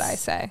is what I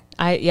say.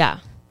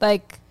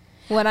 Like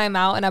when I'm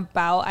out and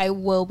about, I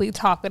will be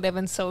talkative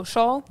and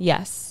social.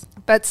 Yes.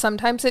 But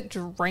sometimes it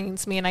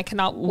drains me and I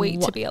cannot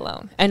wait to be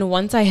alone. And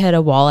once I hit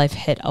a wall, I've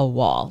hit a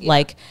wall. Yeah.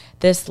 Like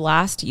this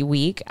last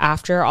week,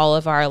 after all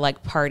of our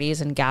like parties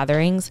and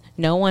gatherings,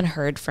 no one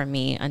heard from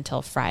me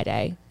until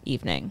Friday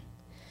evening.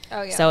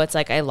 Oh, yeah. So it's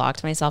like I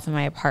locked myself in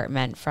my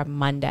apartment from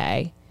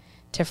Monday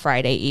to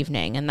Friday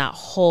evening. And that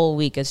whole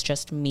week is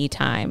just me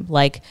time.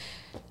 Like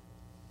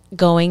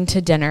going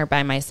to dinner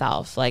by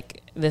myself.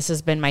 Like this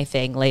has been my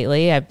thing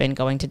lately. I've been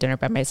going to dinner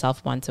by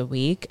myself once a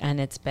week and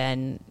it's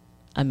been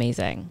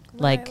amazing.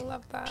 Like I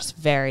love that. Just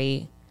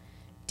very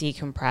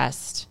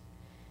decompressed.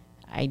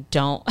 I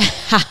don't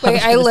have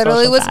I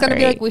literally was going to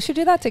be like, we should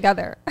do that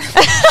together.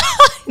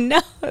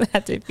 No,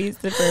 that defeats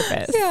the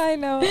purpose. Yeah, I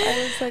know.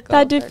 I was like,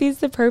 that defeats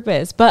the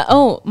purpose. But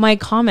my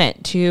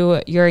comment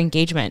to your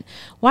engagement.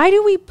 Why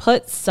do we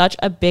put such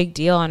a big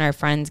deal on our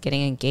friends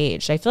getting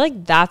engaged? I feel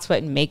like that's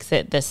what makes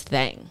it this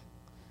thing.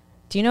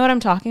 Do you know what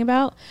I'm talking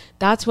about?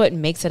 That's what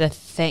makes it a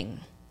thing.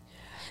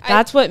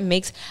 That's what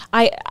makes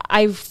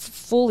I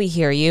fully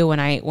hear you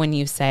when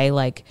you say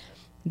like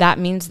that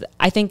means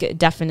I think it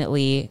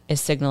definitely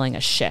is signaling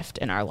a shift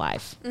in our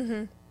life.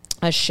 Mm-hmm.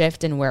 A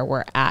shift in where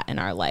we're at in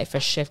our life, a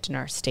shift in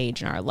our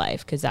stage in our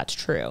life, because that's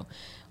true.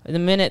 The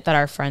minute that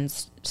our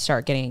friends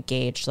start getting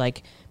engaged,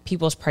 like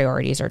people's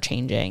priorities are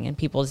changing and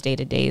people's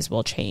day-to-days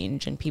will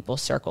change and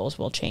people's circles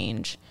will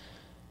change.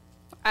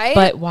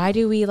 But why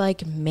do we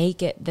like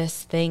make it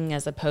this thing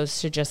as opposed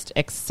to just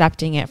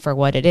accepting it for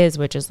what it is,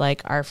 which is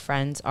like our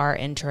friends are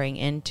entering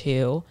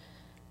into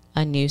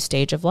a new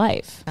stage of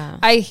life.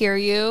 I hear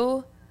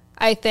you.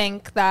 I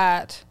think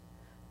that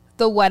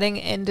the wedding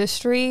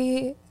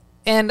industry,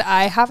 and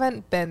I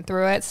haven't been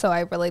through it, so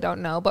I really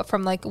don't know, but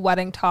from like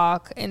wedding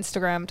talk,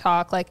 Instagram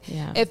talk, like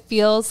it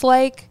feels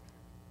like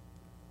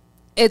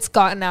it's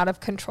gotten out of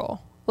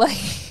control. Like,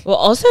 well,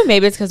 also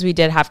maybe it's because we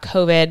did have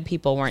COVID.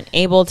 People weren't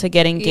able to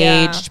get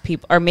engaged.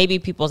 People, or maybe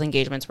people's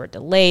engagements were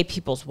delayed.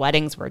 People's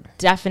weddings were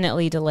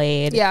definitely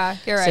delayed. Yeah,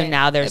 you're right. So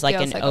now there's like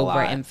an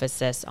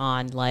overemphasis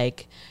on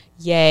like,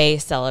 yay,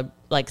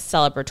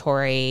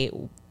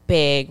 celebratory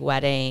big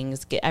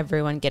weddings, get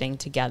everyone getting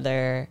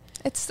together.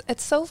 It's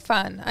so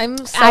fun. I'm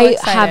so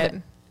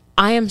excited.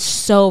 I am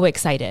so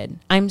excited.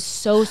 I'm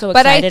so excited.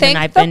 But I think and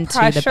I've been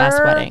to the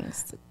best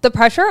weddings. The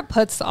pressure it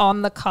puts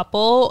on the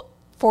couple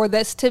for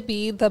this to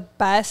be the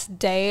best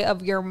day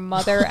of your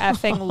mother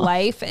effing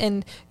life,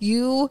 and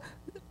you,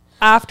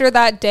 after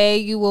that day,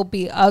 you will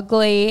be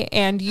ugly,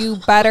 and you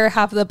better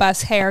have the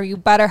best hair, you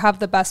better have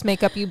the best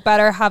makeup, you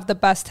better have the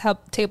best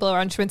table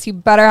arrangements, you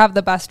better have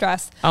the best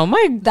dress. Oh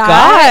my God.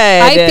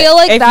 I feel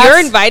like if you're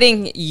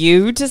inviting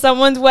you to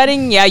someone's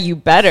wedding, yeah, you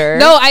better.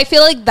 No, I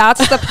feel like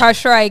that's the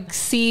pressure I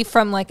see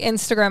from like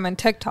Instagram and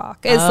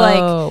TikTok. Is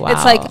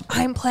it's like,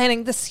 I'm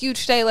planning this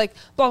huge day, like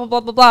blah, blah,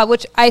 blah, blah, blah,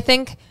 which I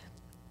think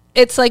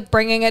it's like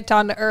bringing it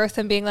down to earth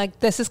and being like,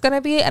 this is going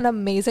to be an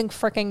amazing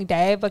freaking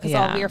day because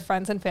all of your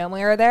friends and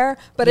family are there.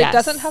 But it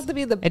doesn't have to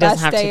be the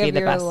best day of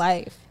your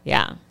life.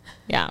 Yeah.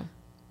 Yeah.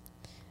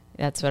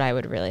 That's what I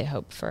would really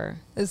hope for.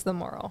 Is the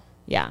moral.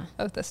 Yeah.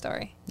 Of the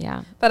story.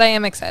 Yeah. But I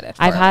am excited.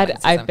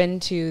 I've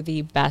been to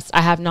the best. I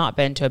have not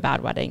been to a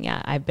bad wedding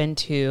yet. I've been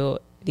to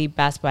the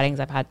best weddings.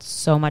 I've had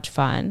so much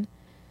fun.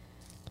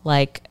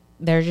 Like,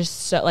 they're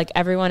just so, like,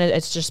 everyone,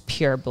 it's just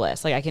pure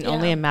bliss. Like, I can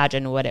only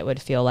imagine what it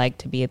would feel like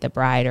to be the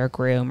bride or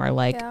groom or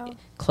like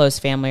close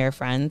family or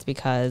friends,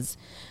 because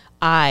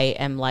I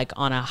am like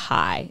on a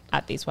high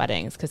at these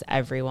weddings because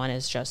everyone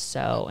is just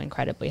so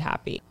incredibly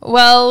happy.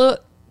 Well,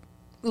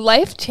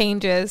 life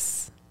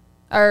changes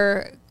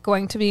are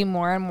going to be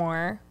more and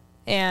more,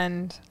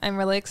 and I'm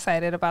really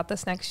excited about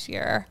this next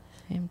year.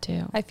 I am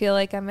too. I feel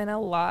like I'm in a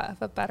lot of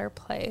a better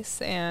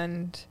place,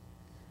 and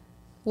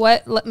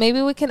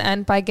maybe we can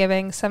end by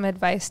giving some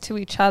advice to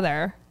each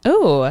other.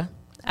 Ooh.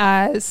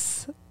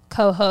 As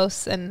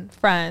co-hosts and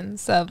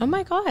friends of, oh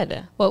my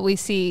God, what we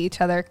see each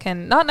other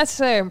can not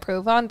necessarily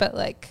improve on, but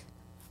like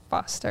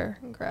foster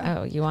and grow.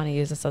 Oh, you want to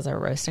use this as a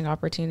roasting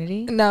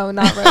opportunity? No,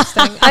 not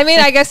roasting. I mean,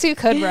 I guess you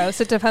could roast.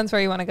 It depends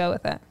where you want to go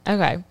with it.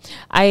 Okay.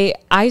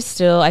 I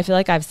feel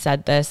like I've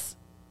said this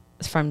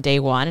from day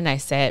one, and I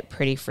say it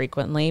pretty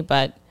frequently,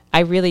 but I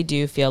really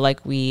do feel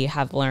like we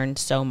have learned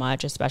so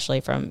much,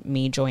 especially from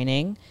me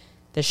joining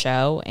the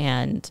show.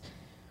 And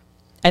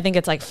I think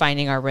it's like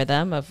finding our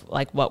rhythm of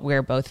like what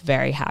we're both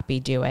very happy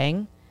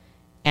doing.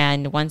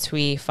 And once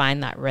we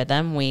find that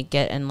rhythm, we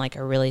get in like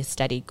a really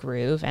steady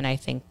groove. And I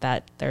think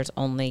that there's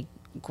only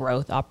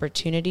growth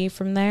opportunity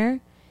from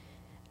there.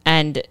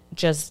 And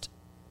just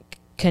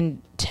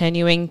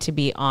continuing to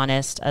be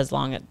honest as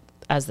long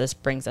as this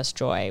brings us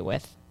joy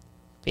with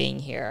being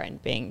here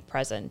and being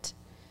present.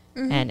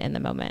 Mm-hmm. And in the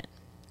moment.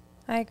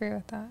 I agree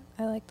with that.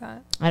 I like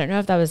that. I don't know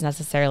if that was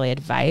necessarily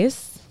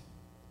advice.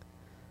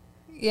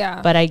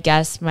 Yeah. But I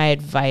guess my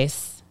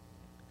advice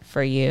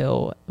for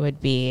you would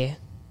be,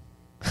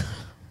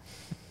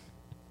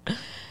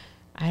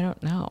 I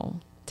don't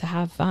know, to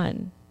have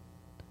fun.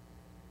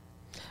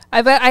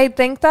 I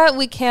think that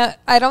we can't,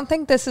 I don't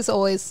think this is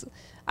always,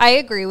 I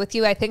agree with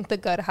you. I think the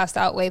good has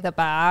to outweigh the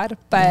bad,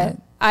 but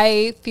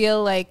I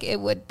feel like it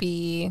would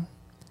be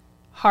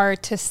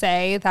hard to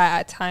say that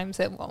at times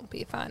it won't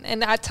be fun,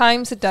 and at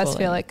times it does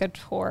feel like a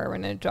chore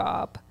and a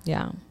job.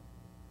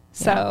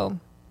 So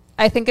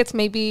I think it's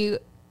maybe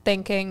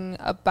thinking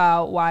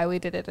about why we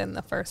did it in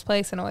the first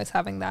place and always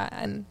having that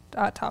and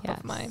top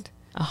of mind.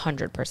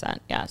 100%.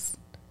 Yes,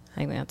 I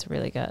think that's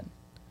really good.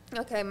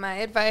 Okay, my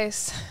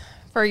advice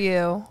for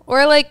you,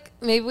 or like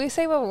maybe we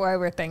say why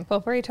we're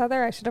thankful for each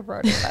other. I should have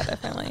wrote that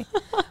differently.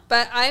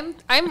 But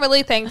I'm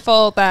really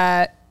thankful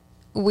that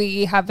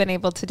we have been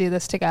able to do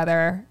this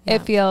together. It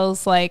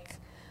feels like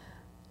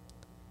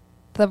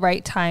the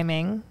right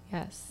timing.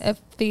 Yes. It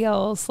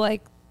feels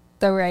like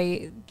the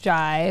right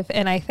jive.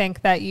 And I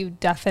think that you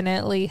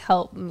definitely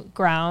help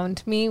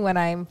ground me when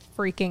I'm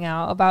freaking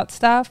out about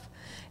stuff.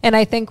 And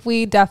I think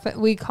we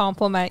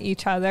complement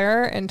each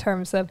other in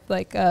terms of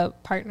like a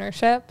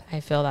partnership. I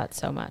feel that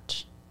so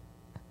much.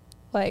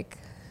 Like,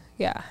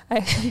 yeah,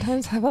 I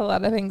sometimes have a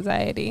lot of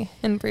anxiety,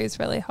 and Bree's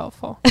really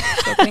helpful.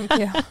 So thank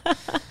you.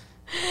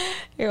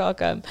 You're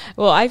welcome.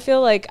 Well, I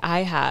feel like I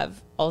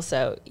have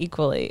also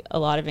equally a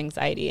lot of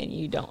anxiety, and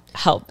you don't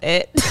help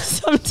it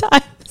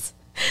sometimes.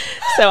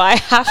 So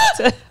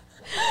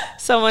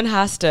someone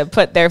has to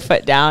put their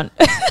foot down.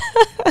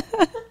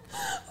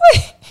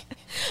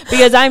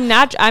 Because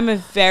I'm a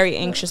very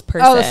anxious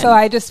person. Oh, so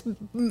I just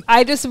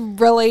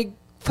really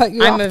put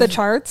you off the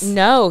charts?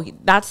 No,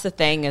 that's the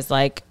thing is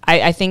like,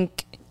 I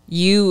think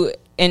you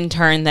in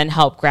turn then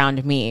help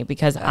ground me,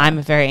 because I'm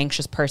a very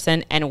anxious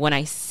person. And when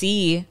I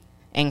see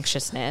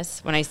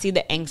anxiousness, when I see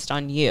the angst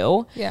on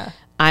you,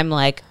 I'm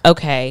like,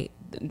 okay,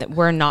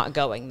 we're not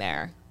going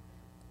there.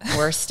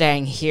 We're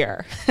staying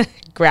here,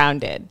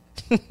 grounded.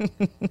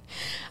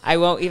 I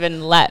won't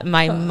even let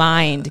my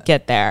mind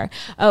get there.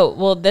 Oh,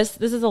 well, this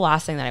is the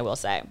last thing that I will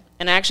say.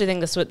 And I actually think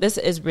this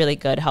is really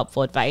good,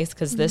 helpful advice,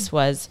 because this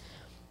was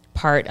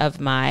part of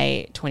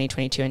my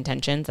 2022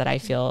 intentions that I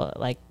feel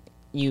like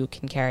you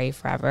can carry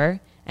forever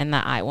and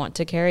that I want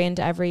to carry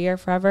into every year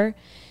forever,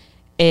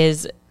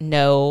 is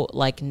no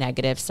like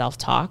negative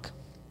self-talk.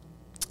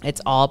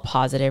 It's all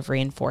positive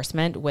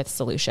reinforcement with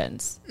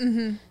solutions.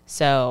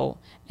 So,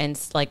 and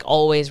like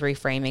always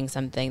reframing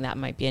something that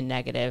might be a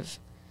negative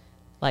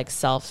like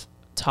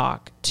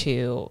self-talk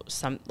to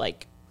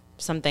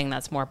something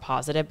that's more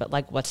positive, but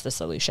like, what's the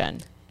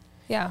solution?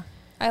 Yeah.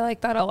 I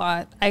like that a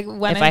lot.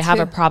 If I have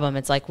a problem,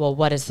 it's like, well,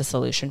 what is the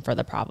solution for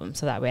the problem?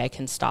 So that way I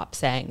can stop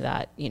saying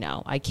that, you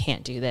know, I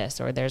can't do this,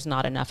 or there's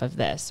not enough of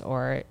this,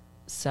 or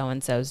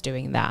so-and-so's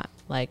doing that.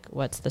 Like,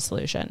 what's the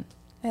solution?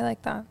 I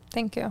like that.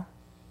 Thank you.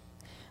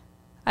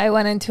 I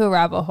went into a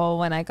rabbit hole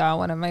when I got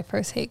one of my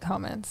first hate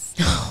comments.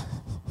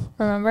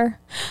 Remember?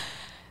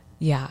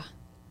 Yeah.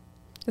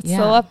 It's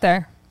still up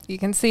there. You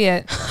can see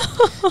it.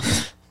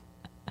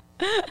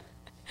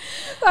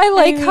 I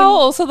like how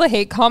also the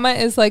hate comment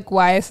is like,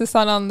 why is this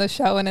on the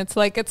show? And it's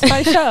like, it's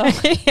my show.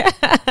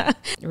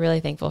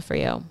 Really thankful for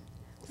you.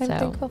 I'm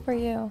thankful for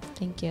you.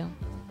 Thank you.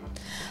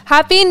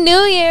 Happy New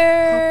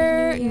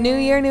Year. New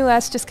Year, new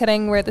us. Just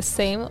kidding. We're the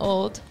same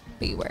old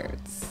B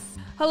words.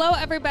 Hello,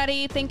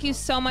 everybody. Thank you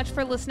so much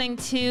for listening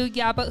to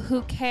Yeah, But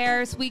Who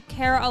Cares? We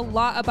care a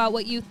lot about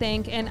what you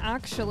think. And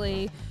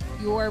actually,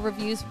 your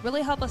reviews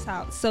really help us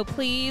out. So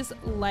please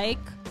like,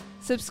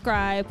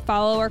 subscribe,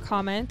 follow, or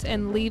comment,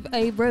 and leave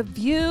a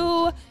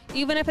review.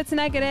 Even if it's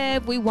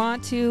negative, we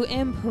want to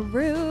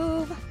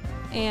improve.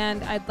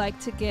 And I'd like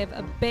to give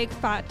a big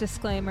fat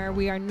disclaimer.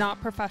 We are not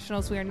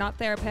professionals. We are not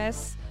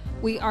therapists.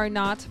 We are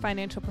not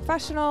financial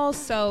professionals.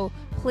 So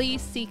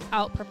please seek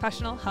out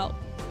professional help.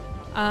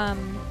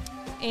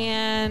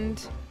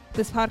 And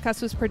this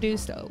podcast was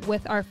produced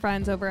with our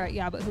friends over at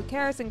Yeah, But Who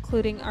Cares,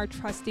 including our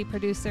trusty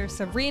producer,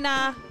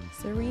 Serena.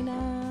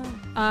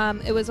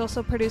 It was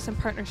also produced in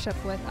partnership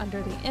with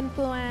Under the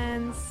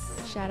Influence.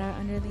 Shout out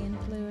Under the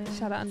Influence.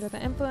 Shout out Under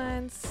the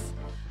Influence.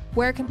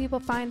 Where can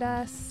people find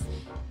us?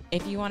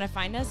 If you want to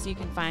find us, you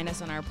can find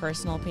us on our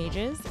personal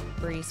pages,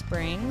 Bree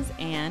Springs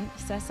and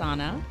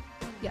Sasana.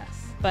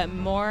 Yes. But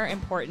more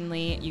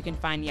importantly, you can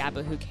find Yeah,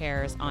 But Who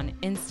Cares on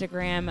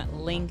Instagram,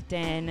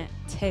 LinkedIn,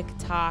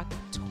 TikTok,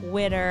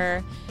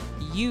 Twitter,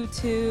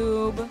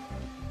 YouTube.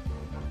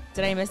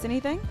 Did I miss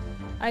anything?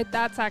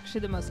 That's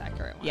actually the most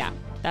accurate one. Yeah,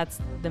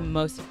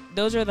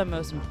 those are the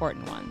most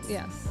important ones.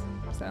 Yes.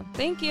 So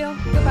thank you.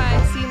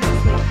 Goodbye. See you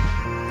next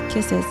week.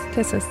 Kisses.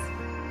 Kisses.